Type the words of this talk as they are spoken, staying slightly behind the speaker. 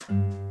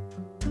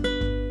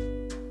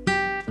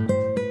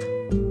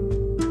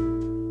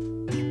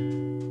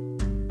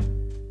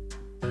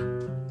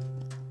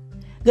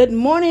Good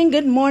morning,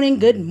 good morning,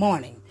 good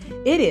morning.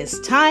 It is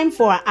time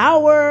for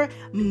our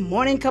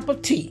morning cup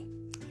of tea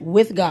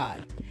with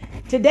God.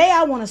 Today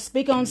I want to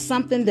speak on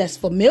something that's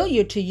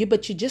familiar to you,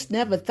 but you just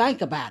never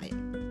think about it.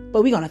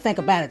 But we're going to think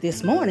about it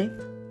this morning.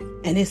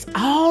 And it's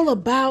all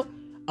about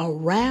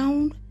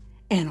around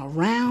and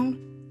around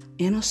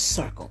in a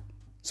circle.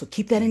 So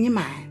keep that in your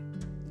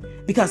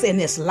mind. Because in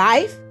this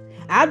life,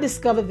 I've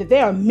discovered that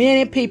there are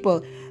many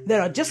people that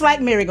are just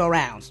like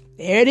merry-go-rounds.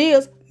 There it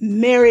is,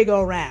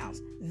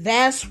 merry-go-rounds.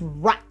 That's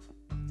right.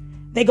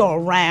 They go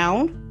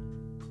around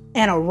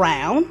and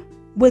around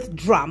with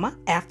drama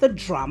after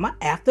drama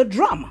after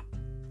drama.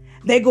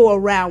 They go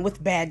around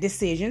with bad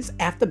decisions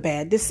after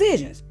bad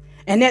decisions.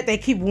 And that they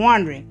keep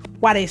wondering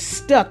why they're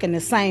stuck in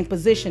the same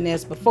position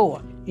as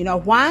before. You know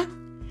why?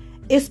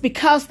 It's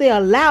because they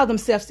allow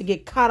themselves to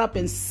get caught up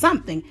in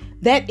something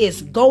that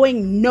is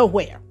going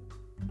nowhere.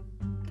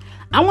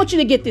 I want you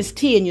to get this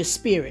tea in your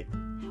spirit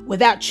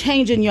without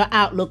changing your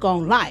outlook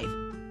on life.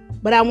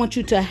 But I want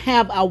you to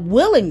have a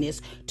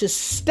willingness to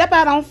step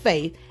out on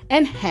faith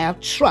and have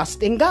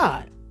trust in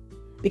God.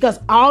 Because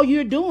all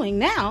you're doing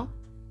now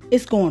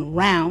is going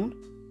round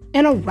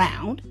and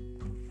around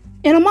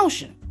in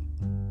emotion.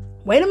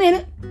 Wait a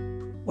minute.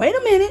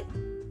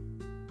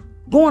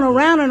 Going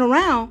around and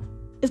around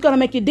is going to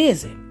make you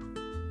dizzy.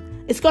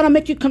 It's going to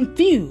make you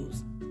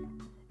confused.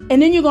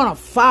 And then you're going to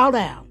fall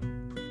down.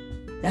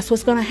 That's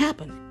what's going to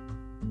happen.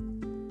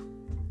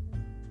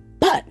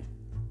 But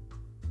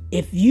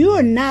if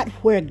you're not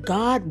where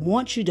God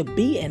wants you to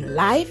be in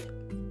life,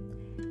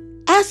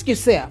 ask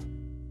yourself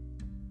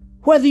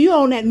whether you're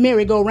on that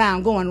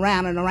merry-go-round going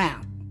round and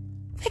around.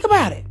 Think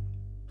about it.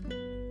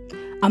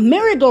 A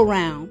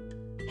merry-go-round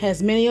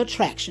has many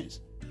attractions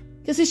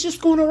because it's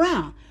just going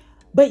around.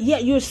 But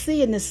yet you're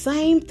seeing the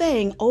same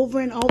thing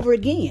over and over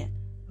again.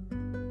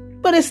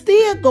 But it's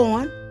still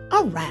going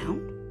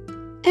around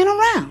and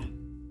around.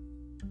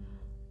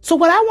 So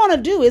what I want to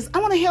do is I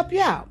want to help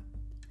you out.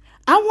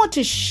 I want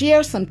to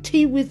share some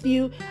tea with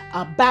you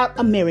about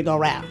a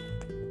merry-go-round.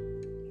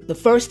 The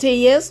first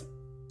tea is,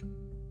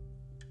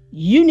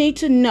 you need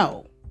to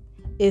know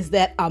is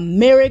that a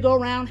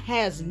merry-go-round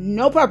has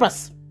no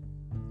purpose.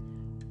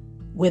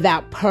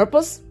 Without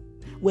purpose,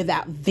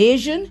 without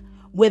vision,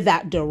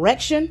 without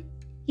direction,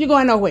 you're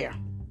going nowhere.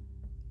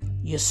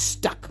 You're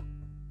stuck.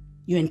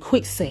 You're in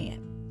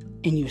quicksand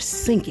and you're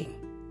sinking.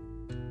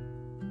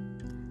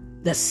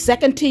 The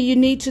second tea you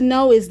need to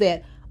know is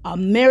that a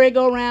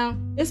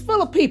merry-go-round is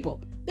full of people.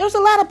 There's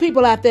a lot of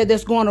people out there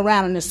that's going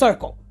around in a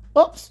circle.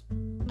 Oops,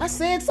 I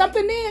said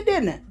something then,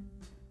 didn't I?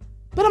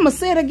 But I'm going to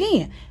say it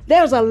again.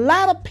 There's a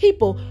lot of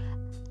people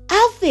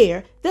out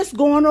there that's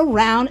going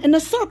around in a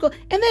circle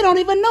and they don't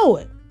even know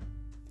it.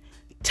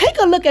 Take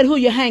a look at who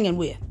you're hanging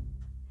with.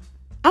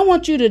 I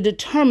want you to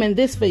determine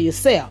this for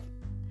yourself.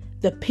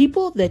 The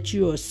people that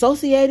you're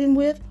associating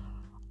with,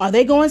 are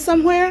they going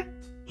somewhere?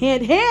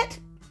 Hint, hint.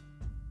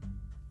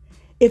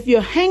 If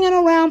you're hanging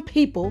around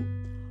people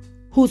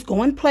who's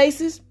going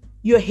places,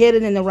 you're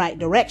headed in the right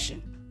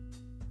direction.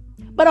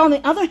 But on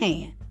the other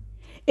hand,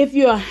 if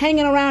you're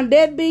hanging around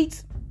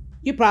deadbeats,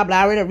 you probably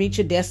already reached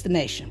your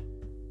destination.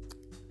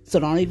 So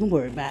don't even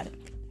worry about it.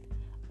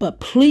 But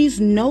please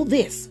know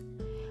this.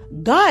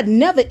 God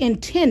never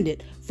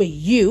intended for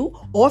you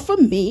or for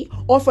me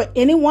or for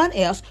anyone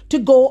else to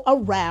go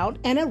around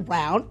and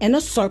around in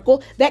a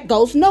circle that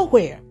goes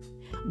nowhere.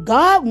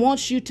 God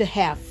wants you to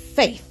have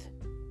faith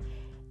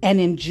and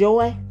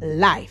enjoy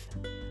life.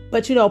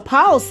 But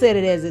Paul said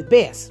it as his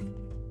best.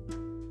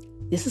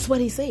 This is what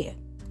he said.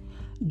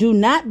 Do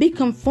not be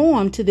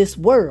conformed to this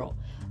world,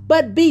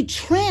 but be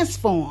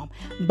transformed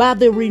by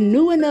the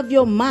renewing of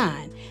your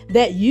mind,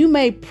 that you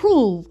may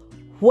prove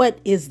what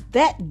is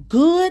that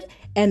good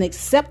and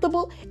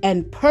acceptable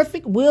and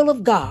perfect will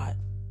of God.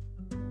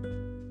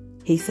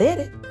 He said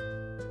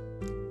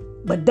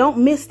it. But don't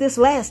miss this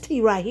last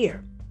T right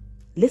here.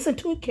 Listen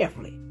to it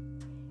carefully.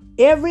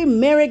 Every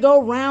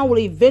merry-go-round will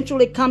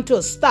eventually come to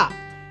a stop,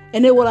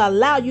 and it will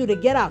allow you to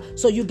get out.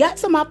 So you got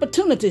some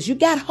opportunities. You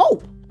got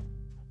hope.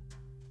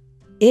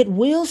 It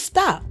will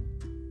stop,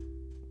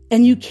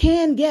 and you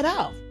can get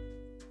out.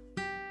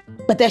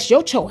 But that's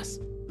your choice.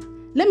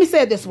 Let me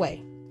say it this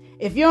way.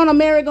 If you're on a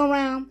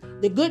merry-go-round,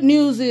 the good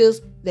news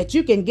is that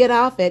you can get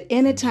off at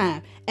any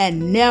time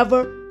and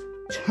never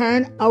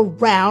turn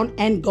around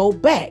and go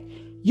back.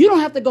 You don't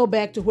have to go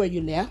back to where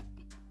you left.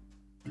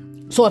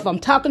 So if I'm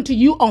talking to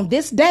you on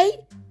this day,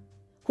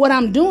 what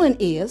I'm doing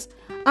is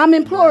I'm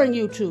imploring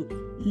you to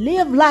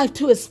live life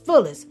to its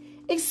fullest.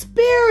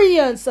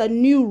 Experience a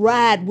new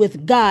ride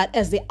with God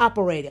as the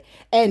operator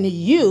and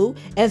you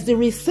as the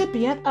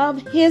recipient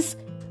of his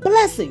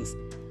blessings.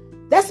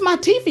 That's my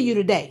tea for you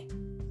today.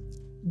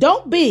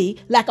 Don't be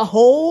like a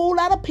whole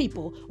lot of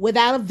people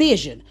without a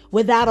vision,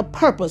 without a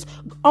purpose,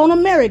 on a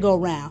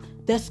merry-go-round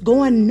that's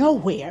going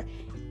nowhere,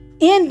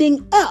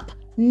 ending up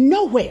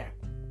nowhere.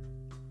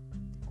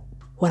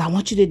 What I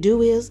want you to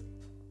do is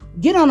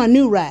get on a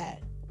new ride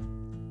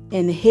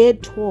and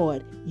head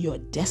toward your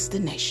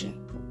destination.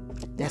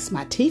 That's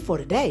my tea for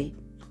today.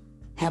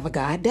 Have a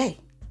God day.